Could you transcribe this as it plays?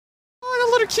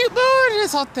cute moon it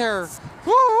is out there.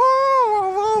 Woo,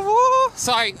 woo, woo, woo.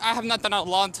 Sorry, I have not done it in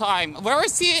a long time. Whenever I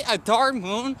see a dark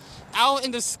moon out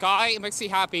in the sky, it makes me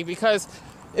happy because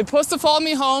it's supposed to follow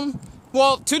me home.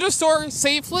 Well, to the store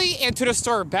safely and to the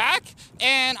store back.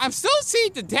 And I'm still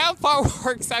seeing the damn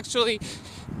fireworks actually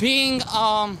being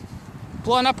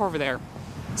blown up over there.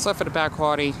 Sorry for the bad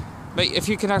quality. But if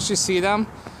you can actually see them,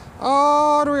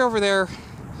 all the way over there.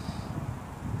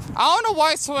 I don't know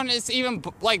why someone is even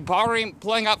like bothering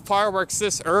blowing up fireworks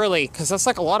this early, because that's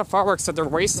like a lot of fireworks that they're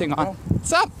wasting on.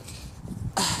 What's up?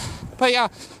 But yeah,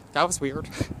 that was weird.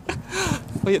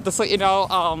 But just let you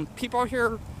know, people out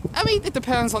here, I mean, it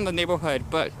depends on the neighborhood,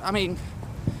 but I mean,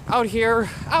 out here,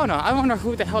 I don't know. I don't know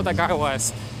who the hell that guy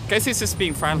was. Guess he's just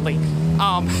being friendly.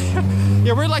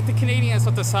 Yeah, we're like the Canadians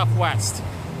of the Southwest.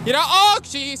 You know, oh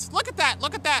jeez, look at that,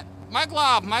 look at that. My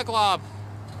glob, my glob.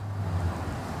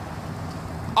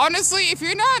 Honestly, if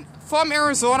you're not from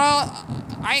Arizona,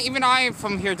 I am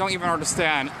from here, don't even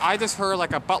understand. I just heard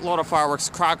like a buttload of fireworks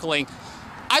crackling.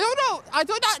 I don't know, I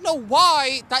do not know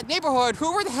why that neighborhood,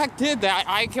 whoever the heck did that,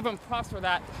 I give them props for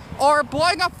that, or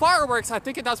blowing up fireworks. I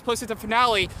think that's supposed to be the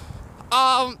finale.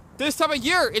 This time of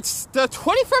year, it's the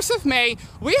 21st of May.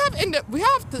 We have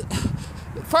the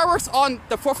fireworks on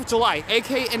the 4th of July,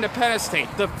 aka Independence Day,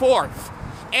 the 4th.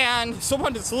 And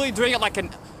someone is literally doing it like a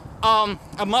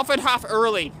month and a half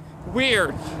early.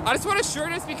 Weird. I just want to share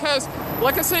this because,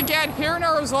 like I said again, here in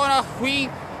Arizona, we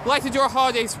like to do our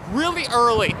holidays really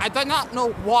early. I do not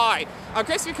know why. I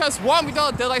guess because 1, we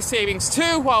don't have daylight savings.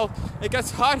 2, well, it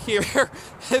gets hot here.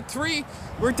 And 3,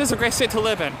 we're just a great state to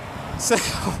live in. So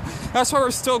that's why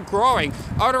we're still growing.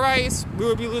 Otherwise, we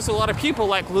would be losing a lot of people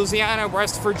like Louisiana,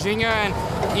 West Virginia,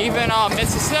 and even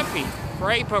Mississippi,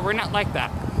 right? But we're not like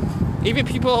that. Even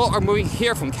people are moving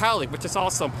here from Cali, which is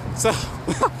awesome. So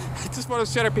I just want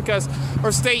to share it because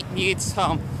our state needs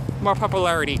more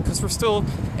popularity because we're still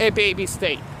a baby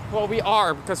state. Well, we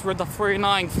are because we're the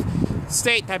 49th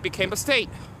state that became a state.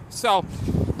 So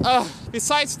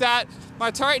besides that,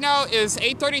 my time right now is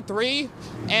 8:33,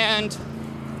 and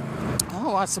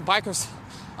oh, that's some bikers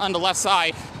on the left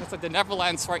side. It's like the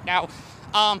Neverlands right now.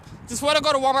 Just want to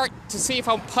go to Walmart to see if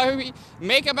I'm probably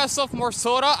making myself more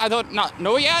soda. I don't not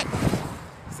know yet.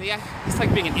 So yeah, it's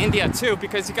like being in India too,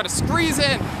 because you gotta squeeze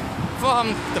in from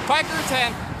the bikers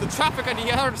and the traffic on the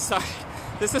other side.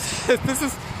 This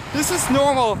is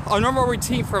normal, a normal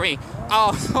routine for me.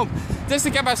 Just to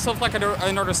get myself like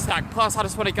another snack. Plus, I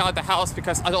just want to get out of the house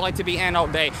because I don't like to be in all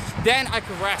day. Then I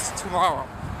can rest tomorrow.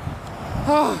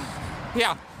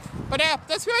 Yeah. But yeah,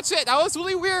 that's pretty much it. That was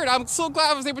really weird. I'm so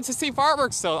glad I was able to see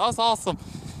fireworks though. That was awesome.